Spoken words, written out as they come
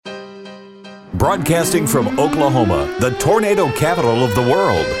Broadcasting from Oklahoma, the tornado capital of the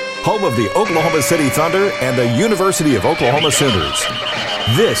world, home of the Oklahoma City Thunder and the University of Oklahoma Sooners.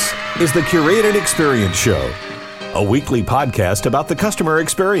 This is the Curated Experience Show, a weekly podcast about the customer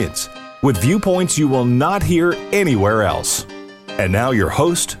experience with viewpoints you will not hear anywhere else. And now your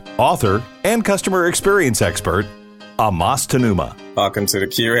host, author, and customer experience expert, Amos Tanuma. Welcome to the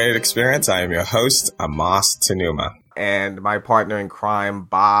Curated Experience. I am your host, Amos Tanuma. And my partner in crime,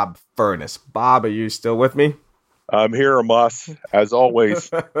 Bob Furness. Bob, are you still with me? I'm here, Amos, as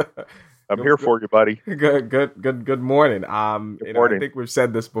always. I'm here for you, buddy. Good morning. Good morning. I think we've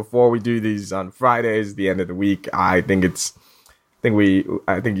said this before. We do these on Fridays, the end of the week. I think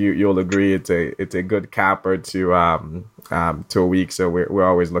you'll agree it's a good capper to a week. So we're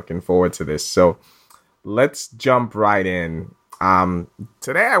always looking forward to this. So let's jump right in.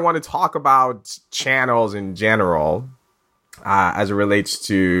 Today I want to talk about channels in general, as it relates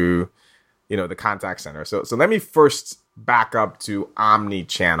to, the contact center. So let me first back up to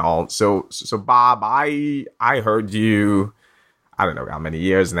OmniChannel. So Bob, I heard you, I don't know how many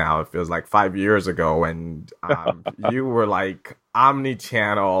years now, it feels like 5 years ago, and you were like,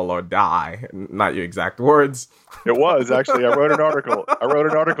 OmniChannel or die. Not your exact words. It was, actually. I wrote an article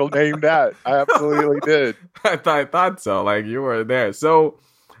named that. I absolutely did. I thought so. Like, you were there. So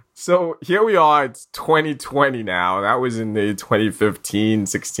here we are. It's 2020 now. That was in the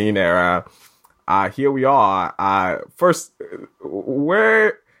 2015-16 era. Here we are. First,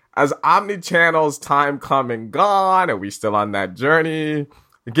 where as OmniChannel's time come and gone? Are we still on that journey?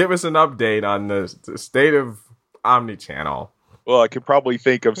 Give us an update on the state of OmniChannel. Well, I could probably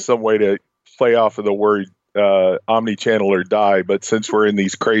think of some way to play off of the word OmniChannel or die, but since we're in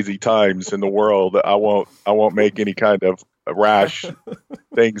these crazy times in the world, I won't make any kind of rash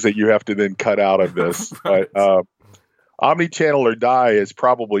things that you have to then cut out of this. Right. But OmniChannel or die is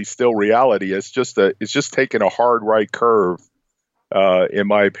probably still reality. It's just taking a hard right curve, in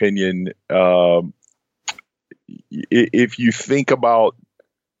my opinion. If you think about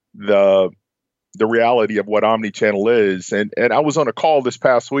the reality of what OmniChannel is. And I was on a call this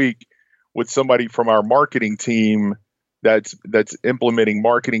past week with somebody from our marketing team that's implementing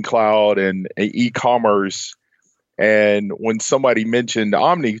Marketing Cloud and e-commerce. And when somebody mentioned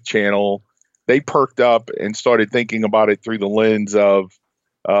OmniChannel, they perked up and started thinking about it through the lens of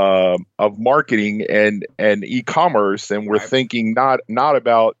marketing and e-commerce. And we're thinking not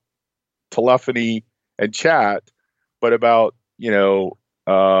about telephony and chat, but about,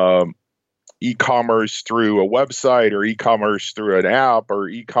 e-commerce through a website or e-commerce through an app or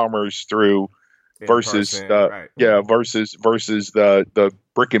e-commerce through versus the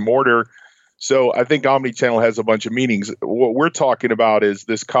brick and mortar. So I think OmniChannel has a bunch of meanings. What we're talking about is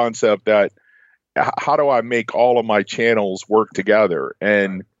this concept that how do I make all of my channels work together?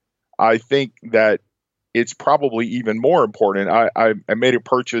 And I think that it's probably even more important. I made a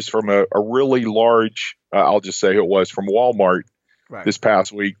purchase from a really large, I'll just say it was from Walmart this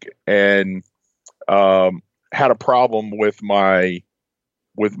past week, and had a problem with the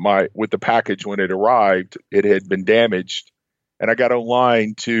package when it arrived. It had been damaged, and I got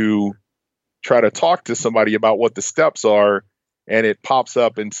online to try to talk to somebody about what the steps are, and it pops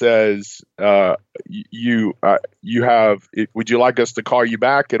up and says, you have it, would you like us to call you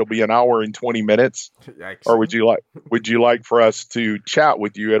back? It'll be an hour and 20 minutes. Yikes. Or would you like for us to chat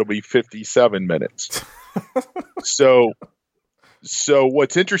with you? It'll be 57 minutes. So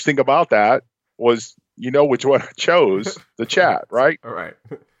what's interesting about that was, which one I chose, the chat, right? All right.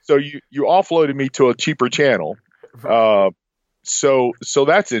 So you offloaded me to a cheaper channel. So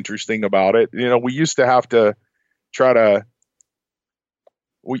that's interesting about it. We used to have to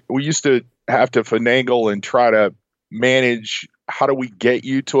we used to have to finagle and try to manage how do we get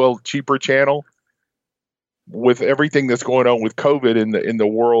you to a cheaper channel. With everything that's going on with COVID in the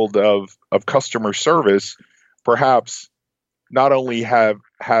world of customer service, perhaps not only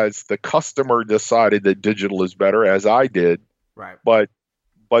has the customer decided that digital is better, as I did, right, but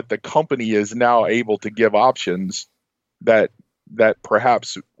the company is now able to give options that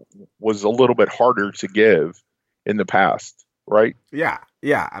perhaps was a little bit harder to give in the past, right? Yeah.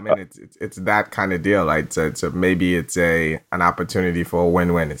 I mean, it's that kind of deal, right? So maybe it's an opportunity for a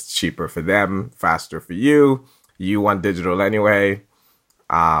win-win. It's cheaper for them, faster for you. You want digital anyway.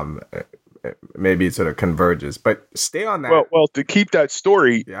 Maybe it sort of converges, but stay on that. Well, to keep that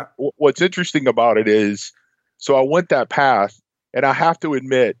story, what's interesting about it is, so I went that path, and I have to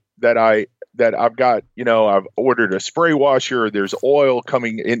admit that I've got, I've ordered a spray washer. There's oil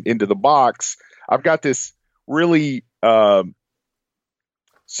coming into the box. I've got this really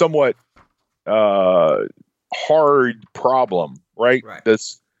somewhat hard problem, right?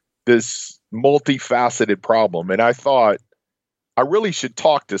 this multifaceted problem. And I thought I really should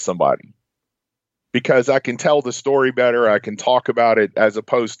talk to somebody because I can tell the story better. I can talk about it as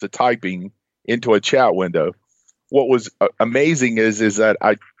opposed to typing into a chat window. What was amazing is that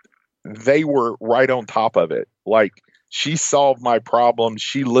they were right on top of it. Like, she solved my problem.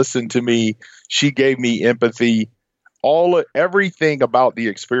 She listened to me. She gave me empathy. Everything about the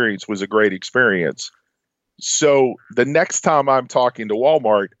experience was a great experience. So the next time I'm talking to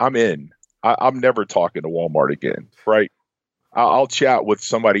Walmart, I'm in. I'm never talking to Walmart again, right? I'll chat with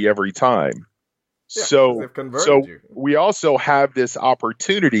somebody every time. Yeah, so you. We also have this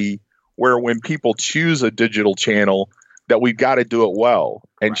opportunity where when people choose a digital channel, that we've got to do it well.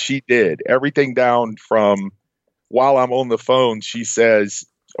 And she did everything down from while I'm on the phone. She says,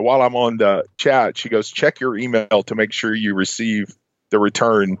 while I'm on the chat, she goes, check your email to make sure you receive the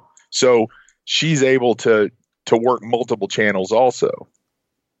return. So she's able to work multiple channels also.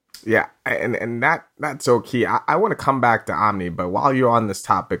 Yeah, and that's so key. I want to come back to Omni, but while you're on this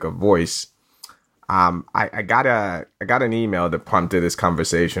topic of voice, I got an email that prompted this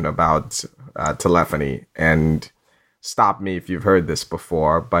conversation about telephony. And stop me if you've heard this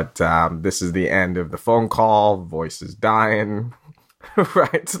before, but this is the end of the phone call. Voice is dying,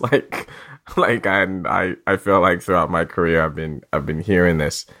 right? And I feel like throughout my career I've been hearing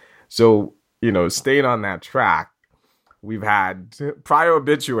this. So, staying on that track, we've had prior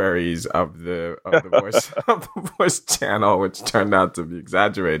obituaries of the voice of the voice channel, which turned out to be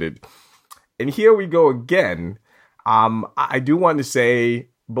exaggerated. And here we go again. I do want to say,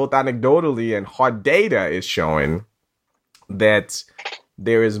 both anecdotally and hard data is showing that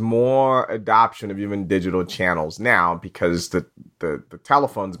there is more adoption of even digital channels now because the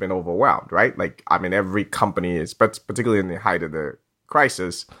telephone's been overwhelmed, right? Like, I mean, every company is, particularly in the height of the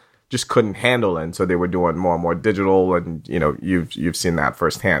crisis, just couldn't handle it. And so they were doing more and more digital, and you've seen that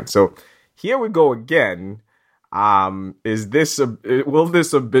firsthand. So here we go again. Will this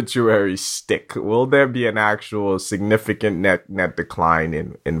obituary stick? Will there be an actual significant net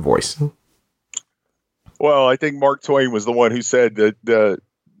decline in voice? Well, I think Mark Twain was the one who said that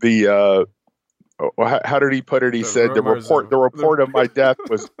how did he put it? He said the report of my death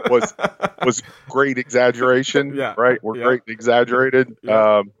was great exaggeration, yeah, right? Great exaggerated.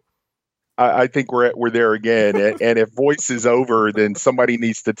 Yeah. I think we're there again. And if voice is over, then somebody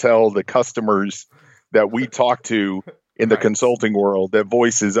needs to tell the customers that we talk to in the consulting world that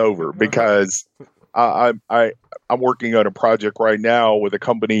voice is over, because I'm working on a project right now with a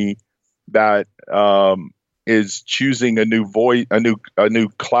company that is choosing a new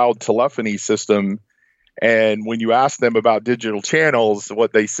cloud telephony system. And when you ask them about digital channels,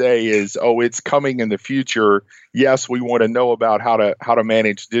 what they say is, "Oh, it's coming in the future. Yes, we want to know about how to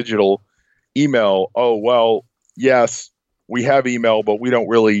manage digital email." Oh, well, yes, we have email, but we don't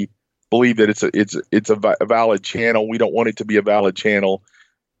really believe that it's a valid channel. We don't want it to be a valid channel.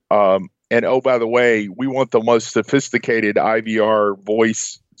 And oh, by the way, we want the most sophisticated IVR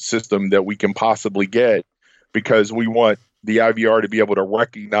voice system that we can possibly get, because we want the IVR to be able to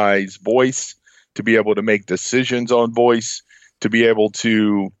recognize voice, to be able to make decisions on voice, to be able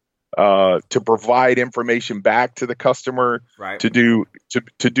to provide information back to the customer, right, to do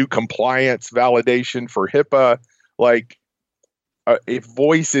compliance validation for HIPAA. Like, if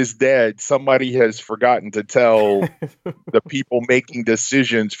voice is dead, somebody has forgotten to tell the people making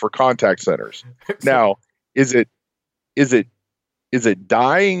decisions for contact centers. Now, is it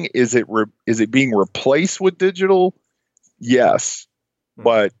dying? Is it being replaced with digital? Yes,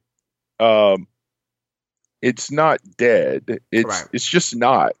 but it's not dead. It's just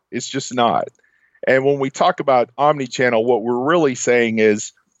not. It's just not. And when we talk about OmniChannel, what we're really saying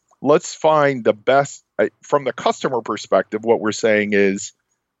is, let's find the best. From the customer perspective, what we're saying is,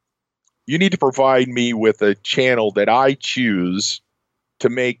 you need to provide me with a channel that I choose to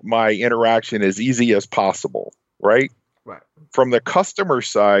make my interaction as easy as possible, right? Right. From the customer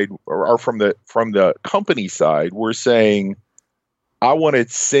side, or from the company side, we're saying, I want to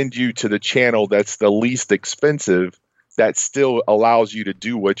send you to the channel that's the least expensive, that still allows you to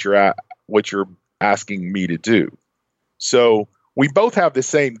do what you're asking me to do. So we both have the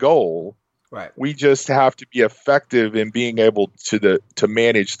same goal. Right. We just have to be effective in being able to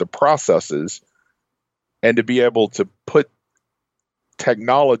manage the processes, and to be able to put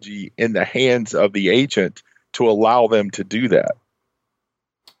technology in the hands of the agent to allow them to do that.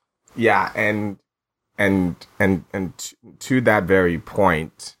 Yeah, and to that very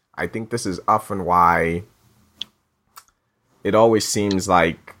point, I think this is often why it always seems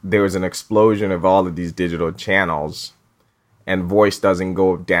like there is an explosion of all of these digital channels, and voice doesn't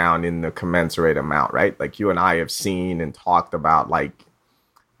go down in the commensurate amount, right? Like, you and I have seen and talked about, like,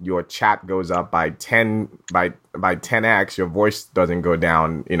 your chat goes up by 10x, your voice doesn't go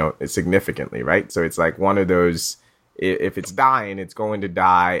down, significantly, right? So it's like one of those, if it's dying, it's going to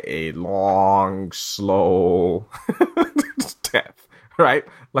die a long, slow death, right?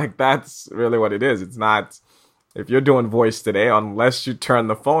 Like that's really what it is. It's not, if you're doing voice today, unless you turn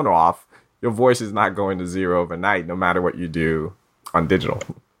the phone off, your voice is not going to zero overnight, no matter what you do on digital.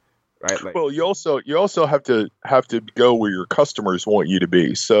 Right. Like, well, you also have to go where your customers want you to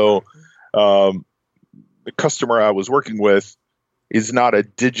be. So, the customer I was working with is not a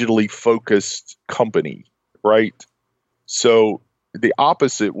digitally focused company, right? So the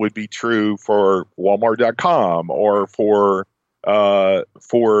opposite would be true for Walmart.com or for a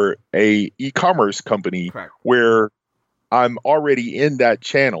e-commerce company. correct. Where I'm already in that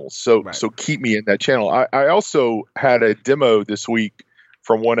channel. So keep me in that channel. I also had a demo this week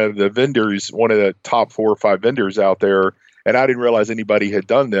from one of the vendors, one of the top 4 or 5 vendors out there, and I didn't realize anybody had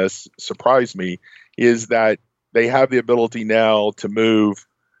done this, surprised me, is that they have the ability now to move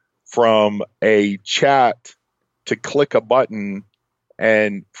from a chat to click a button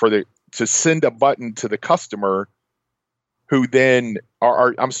and to send a button to the customer who then,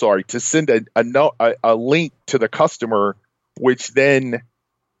 to send a link to the customer, which then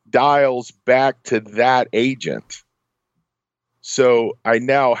dials back to that agent. So I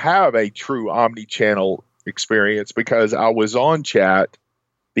now have a true omni-channel experience because I was on chat.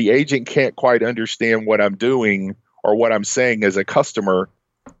 The agent can't quite understand what I'm doing or what I'm saying as a customer.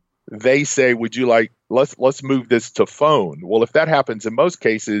 They say, would you like, let's move this to phone. Well, if that happens in most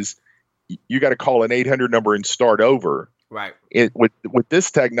cases, you got to call an 800 number and start over. Right. With this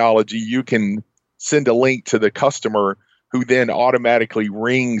technology, you can send a link to the customer who then automatically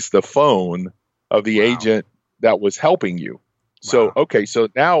rings the phone of the agent that was helping you. So, okay, so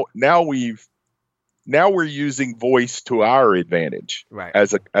now we're using voice to our advantage, right,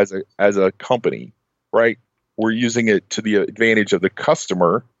 as a company, right? We're using it to the advantage of the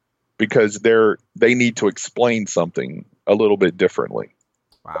customer because they need to explain something a little bit differently.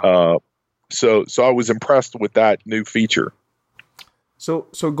 Wow. So I was impressed with that new feature. So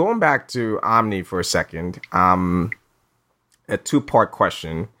going back to Omni for a second, a 2-part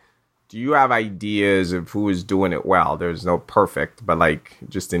question. Do you have ideas of who is doing it well? There's no perfect, but like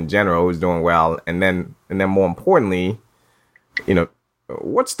just in general, who's doing well, and then more importantly,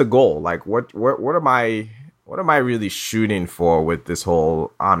 what's the goal? Like what am I really shooting for with this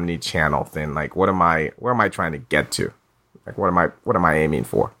whole omni-channel thing? Like where am I trying to get to? Like what am I aiming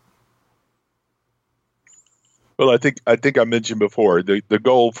for? Well, I think I mentioned before the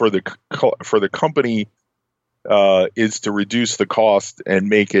goal for the company is to reduce the cost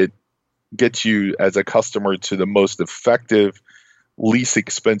and get you as a customer to the most effective, least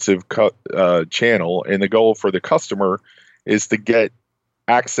expensive channel. And the goal for the customer is to get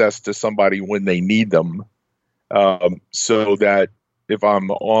access to somebody when they need them, so that if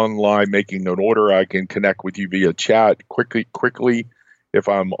I'm online making an order, I can connect with you via chat quickly. If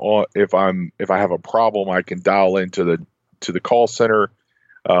I have a problem, I can dial into the call center.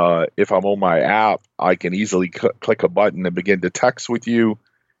 If I'm on my app, I can easily click a button and begin to text with you.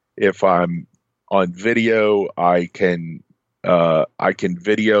 If I'm on video, I can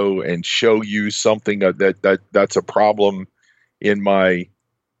video and show you something that's a problem in my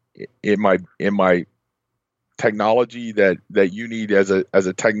technology that you need as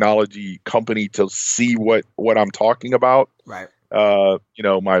a technology company to see what I'm talking about. Right.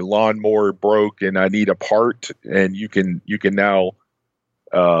 My lawnmower broke and I need a part, and you can now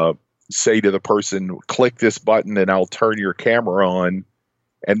say to the person, click this button and I'll turn your camera on,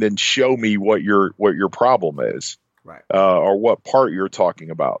 and then show me what your problem is, right, or what part you're talking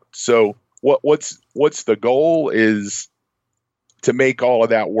about. So what's the goal is to make all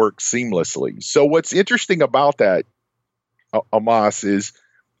of that work seamlessly. So what's interesting about that, Amos, is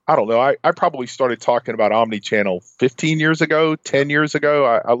I don't know. I probably started talking about OmniChannel 15 years ago, 10 years ago.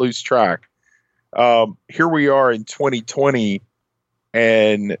 I lose track. Here we are in 2020,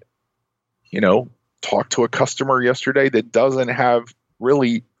 and talk to a customer yesterday that doesn't have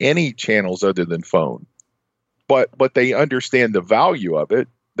really any channels other than phone, but they understand the value of it.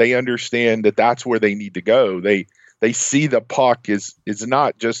 They understand that that's where they need to go. They see the puck is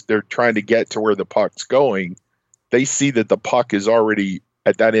not just they're trying to get to where the puck's going. They see that the puck is already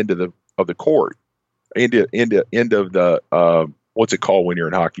at that end of the court, end of the what's it called when you're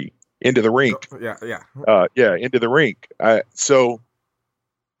in hockey? Into the rink. Into the rink. So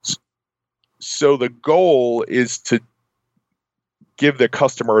the goal is to give the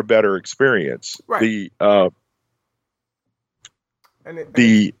customer a better experience. Right.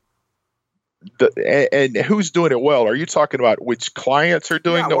 and who's doing it well? Are you talking about which clients are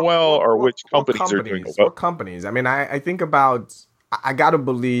doing it well, or which companies are doing it well? What companies? I mean, I think about, I got to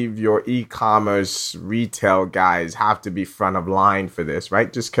believe your e-commerce retail guys have to be front of line for this,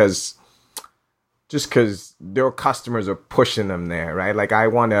 right? Just because their customers are pushing them there, right? Like, I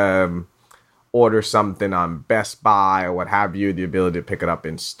want to order something on Best Buy or what have you, the ability to pick it up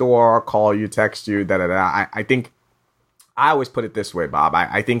in store, call you, text you, I think, I always put it this way, Bob.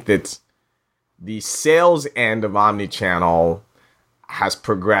 I think that the sales end of OmniChannel has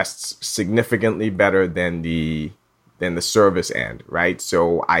progressed significantly better than the service end, right?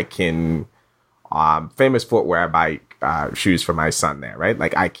 So I can, Famous Footwear, I buy shoes for my son there, right?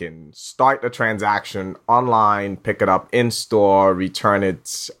 Like, I can start the transaction online, pick it up in store, return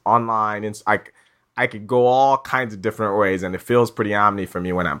it online. I could go all kinds of different ways, and it feels pretty Omni for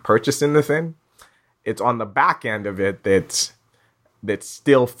me when I'm purchasing the thing. It's on the back end of it that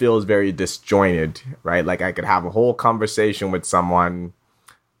still feels very disjointed, right? Like, I could have a whole conversation with someone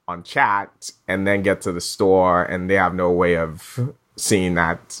on chat and then get to the store, and they have no way of seeing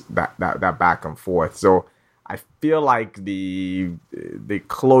that back and forth. So I feel like the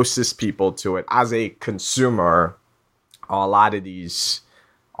closest people to it as a consumer are a lot of these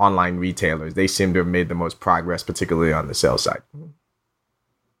online retailers. They seem to have made the most progress, particularly on the sales side.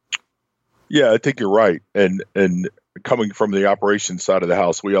 Yeah, I think you're right. And coming from the operations side of the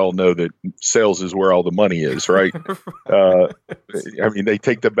house, we all know that sales is where all the money is, right? I mean, they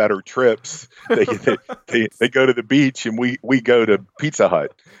take the better trips. They go to the beach, and we go to Pizza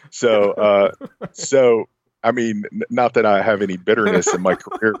Hut. So I mean, not that I have any bitterness in my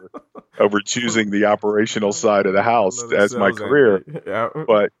career over choosing the operational side of the house as my career,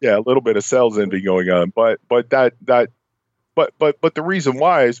 but yeah, a little bit of sales envy going on. But the reason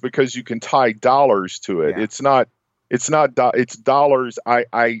why is because you can tie dollars to it. Yeah. It's dollars.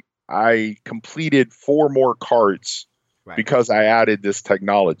 I completed 4 more carts because I added this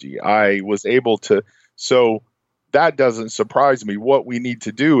technology. I was able to, so that doesn't surprise me. What we need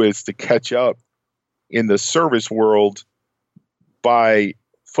to do is to catch up in the service world by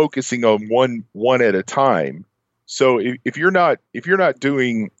focusing on one at a time. So if you're not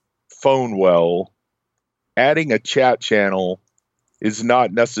doing phone well, adding a chat channel is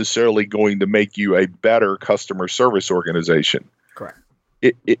not necessarily going to make you a better customer service organization. Correct.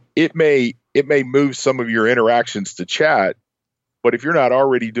 It may move some of your interactions to chat, but if you're not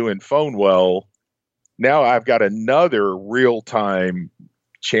already doing phone well, now I've got another real-time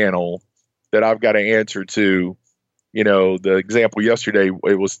channel that I've got to answer to. You know, the example yesterday,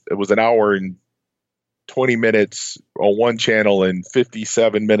 it was an hour and 20 minutes on one channel and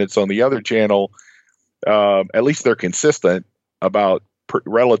 57 minutes on the other channel. At least they're consistent,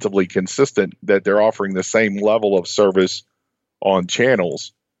 relatively consistent, that they're offering the same level of service on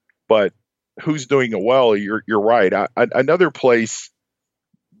channels. But who's doing it well? You're right. Another place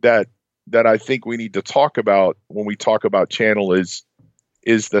that I think we need to talk about when we talk about channel is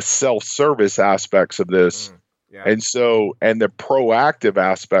the self-service aspects of this. Yeah. And the proactive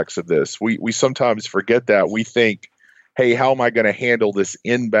aspects of this. We sometimes forget that. We think, hey, how am I going to handle this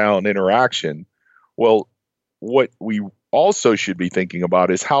inbound interaction? Well, what we also should be thinking about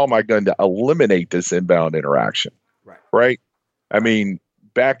is, how am I going to eliminate this inbound interaction? Right? I mean,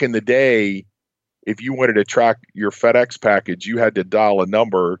 back in the day, if you wanted to track your FedEx package, you had to dial a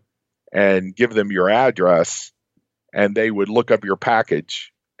number and give them your address, and they would look up your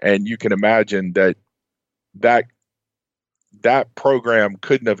package. And you can imagine that program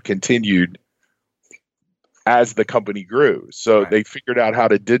couldn't have continued as the company grew. So they figured out how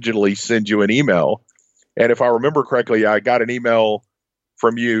to digitally send you an email. And if I remember correctly, I got an email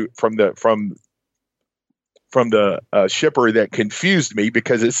from you from the shipper that confused me,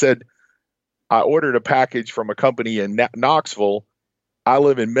 because it said, I ordered a package from a company in Knoxville. I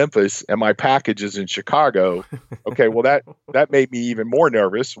live in Memphis, and my package is in Chicago. Okay, well that made me even more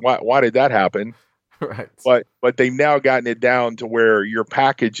nervous. Why did that happen? Right. But they've now gotten it down to where your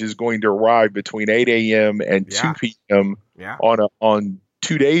package is going to arrive between 8 a.m. and 2 p.m. on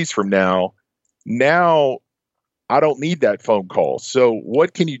 2 days from now. Now, I don't need that phone call. So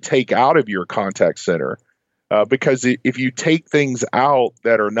what can you take out of your contact center? Because if you take things out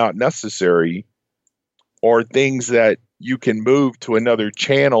that are not necessary, or things that you can move to another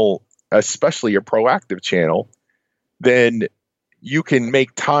channel, especially a proactive channel, then you can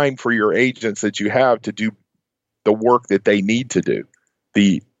make time for your agents that you have to do the work that they need to do,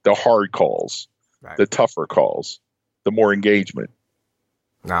 the hard calls, the tougher calls, the more engagement.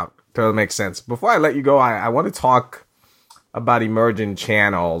 Now, totally makes sense. Before I let you go, I want to talk about emergent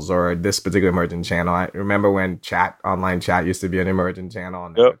channels or this particular emergent channel. I remember when online chat used to be an emergent channel,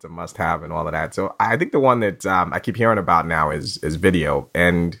 and now it's a must-have and all of that. So I think the one that I keep hearing about now is video,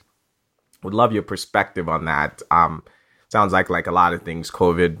 and would love your perspective on that. Sounds like a lot of things,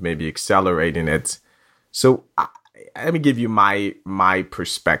 COVID maybe accelerating it. So let me give you my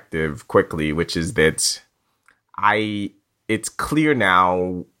perspective quickly, which is that it's clear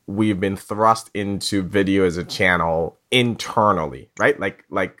now we've been thrust into video as a channel internally, right?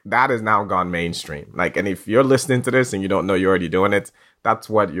 Like that has now gone mainstream. And if you're listening to this and you don't know you're already doing it, that's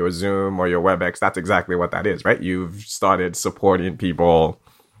what your Zoom or your WebEx, that's exactly what that is, right? You've started supporting people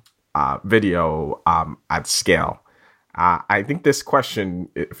video at scale. I think this question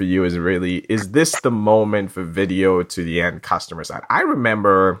for you is this the moment for video to the end customer side? I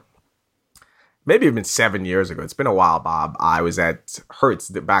remember maybe even 7 years ago. It's been a while, Bob. I was at Hertz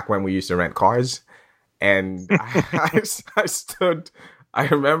back when we used to rent cars. And I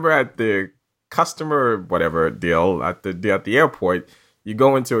remember at the customer, whatever deal at the airport, you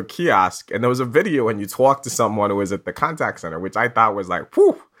go into a kiosk and there was a video and you talk to someone who was at the contact center, which I thought was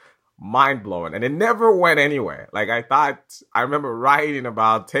whew, mind blowing. And it never went anywhere. I remember writing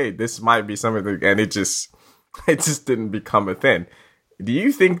about, hey, this might be something, and it just didn't become a thing. Do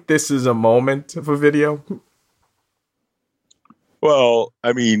you think this is a moment for video? Well,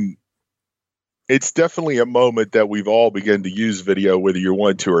 I mean, it's definitely a moment that we've all begun to use video, whether you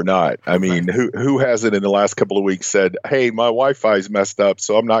want to or not. I mean, who hasn't in the last couple of weeks said, hey, my Wi-Fi's messed up,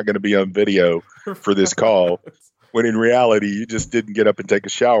 so I'm not going to be on video for this call. When in reality, you just didn't get up and take a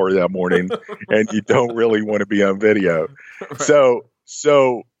shower that morning and you don't really want to be on video. Right.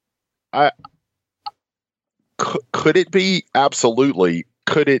 So could it be? Absolutely.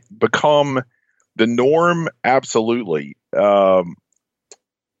 Could it become the norm? Absolutely.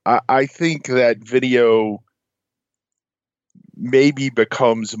 I think that video maybe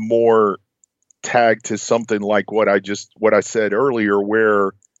becomes more tagged to something like what I said earlier,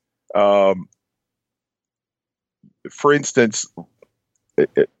 where, for instance,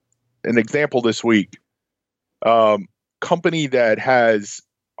 an example this week, company that has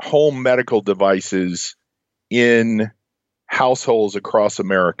home medical devices in households across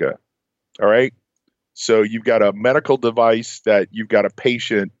America. All right. So you've got a medical device that you've got a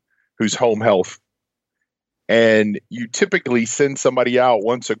patient who's home health, and you typically send somebody out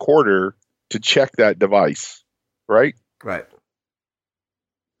once a quarter to check that device, right? Right.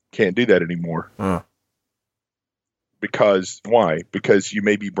 Can't do that anymore. Because why? Because you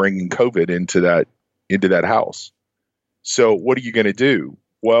may be bringing COVID into that house. So what are you going to do?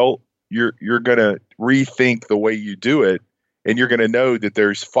 Well, you're going to rethink the way you do it, and you're going to know that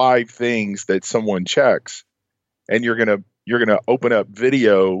there's 5 things that someone checks, and you're going to open up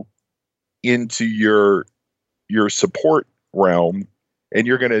video into your support realm, and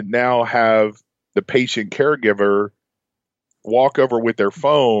you're going to now have the patient caregiver walk over with their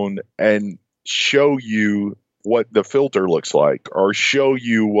phone and show you what the filter looks like, or show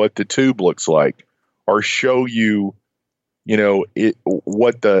you what the tube looks like, or show you,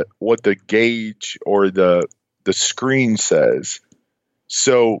 what the gauge or the screen says.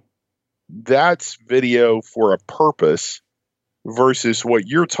 So that's video for a purpose versus what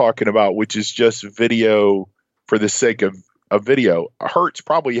you're talking about, which is just video for the sake of video. Hertz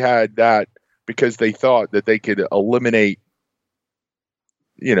probably had that because they thought that they could eliminate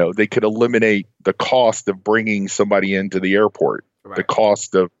the cost of bringing somebody into the airport. Right. The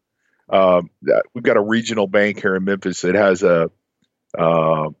cost of we've got a regional bank here in Memphis that has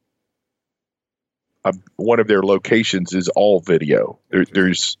one of their locations is all video.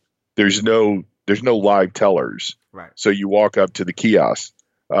 There's no live tellers. Right. So you walk up to the kiosk.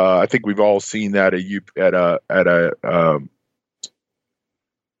 I think we've all seen that at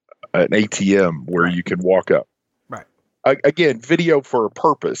an ATM where you can walk up. Right. Again, video for a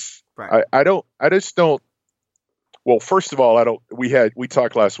purpose. Right. I just don't. Well, first of all, we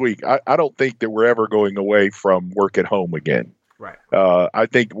talked last week. I don't think that we're ever going away from work at home again. Right. I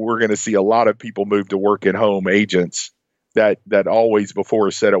think we're going to see a lot of people move to work at home agents that always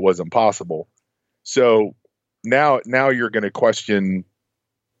before said it wasn't possible. So now you're going to question,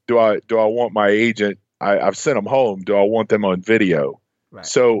 do I want my agent? I've sent them home. Do I want them on video? Right.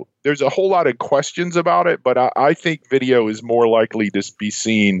 So there's a whole lot of questions about it, but I think video is more likely to be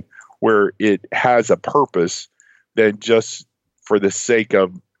seen where it has a purpose than just for the sake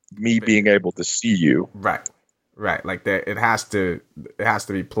of me being able to see you. Right. Right. Like that, it has to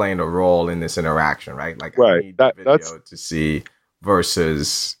be playing a role in this interaction, right? Like right. I need the video to see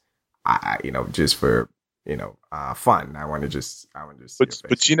versus, just for fun. I want to just.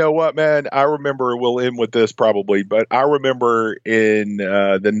 But you know what, man? I remember. We'll end with this probably, but I remember in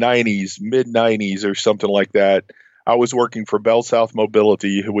the '90s, mid '90s, or something like that. I was working for Bell South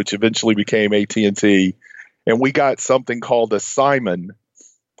Mobility, which eventually became AT&T, and we got something called a Simon,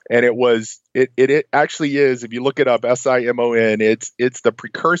 and it actually is. If you look it up, SIMON, it's the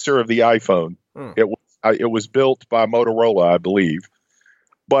precursor of the iPhone. It was built by Motorola, I believe.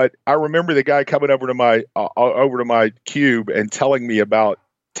 But I remember the guy coming over to my cube and telling me about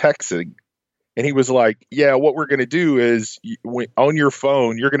texting. And he was like, yeah, what we're going to do is on your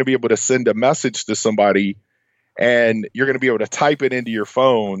phone, you're going to be able to send a message to somebody and you're going to be able to type it into your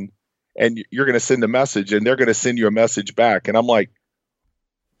phone and you're going to send a message and they're going to send you a message back. And I'm like,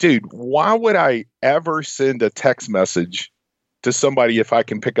 dude, why would I ever send a text message to somebody if I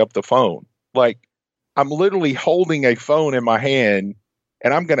can pick up the phone? Like, I'm literally holding a phone in my hand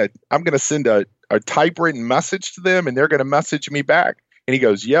and I'm gonna send a typewritten message to them and they're gonna message me back. And he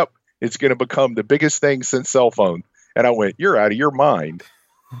goes, yep, it's gonna become the biggest thing since cell phone. And I went, you're out of your mind.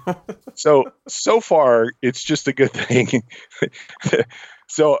 So far it's just a good thing.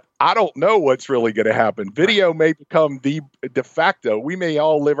 So I don't know what's really going to happen. Video may become the de facto. We may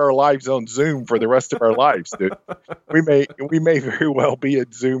all live our lives on Zoom for the rest of our lives, dude. We may very well be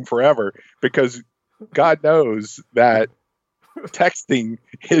at Zoom forever because God knows that texting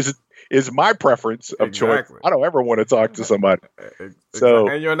is my preference of choice. I don't ever want to talk to somebody. So,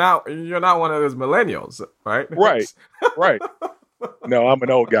 and you're not one of those millennials, right? Right. No, I'm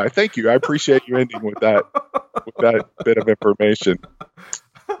an old guy. Thank you. I appreciate you ending with that bit of information.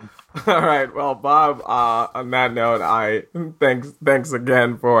 All right. Well, Bob, on that note, thanks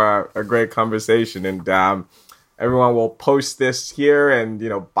again for a great conversation. And everyone will post this here, and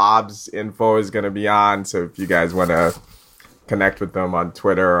Bob's info is going to be on. So if you guys want to connect with them on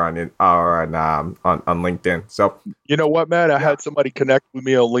Twitter or on LinkedIn. So you know what, man? I had somebody connect with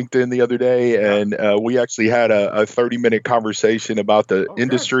me on LinkedIn the other day, and we actually had a 30-minute conversation about the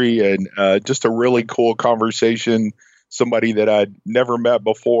industry, and just a really cool conversation. Somebody that I'd never met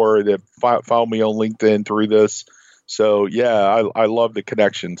before that found me on LinkedIn through this. So yeah, I love the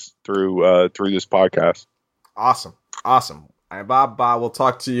connections through this podcast. Awesome. All right, Bob, we'll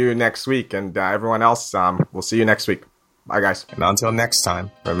talk to you next week, and everyone else, we'll see you next week. Bye, guys. And until next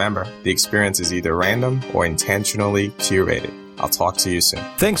time, remember, the experience is either random or intentionally curated. I'll talk to you soon.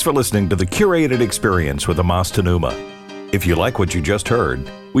 Thanks for listening to The Curated Experience with Amos Tanuma. If you like what you just heard,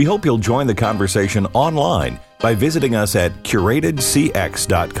 we hope you'll join the conversation online by visiting us at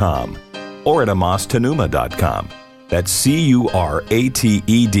curatedcx.com or at amostanuma.com. That's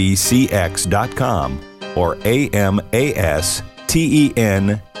curatedcx.com or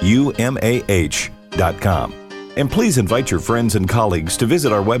AMASTENUMAH.com. And please invite your friends and colleagues to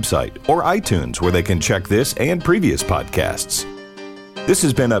visit our website or iTunes where they can check this and previous podcasts. This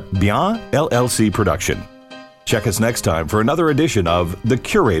has been a Bien LLC production. Check us next time for another edition of The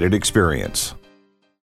Curated Experience.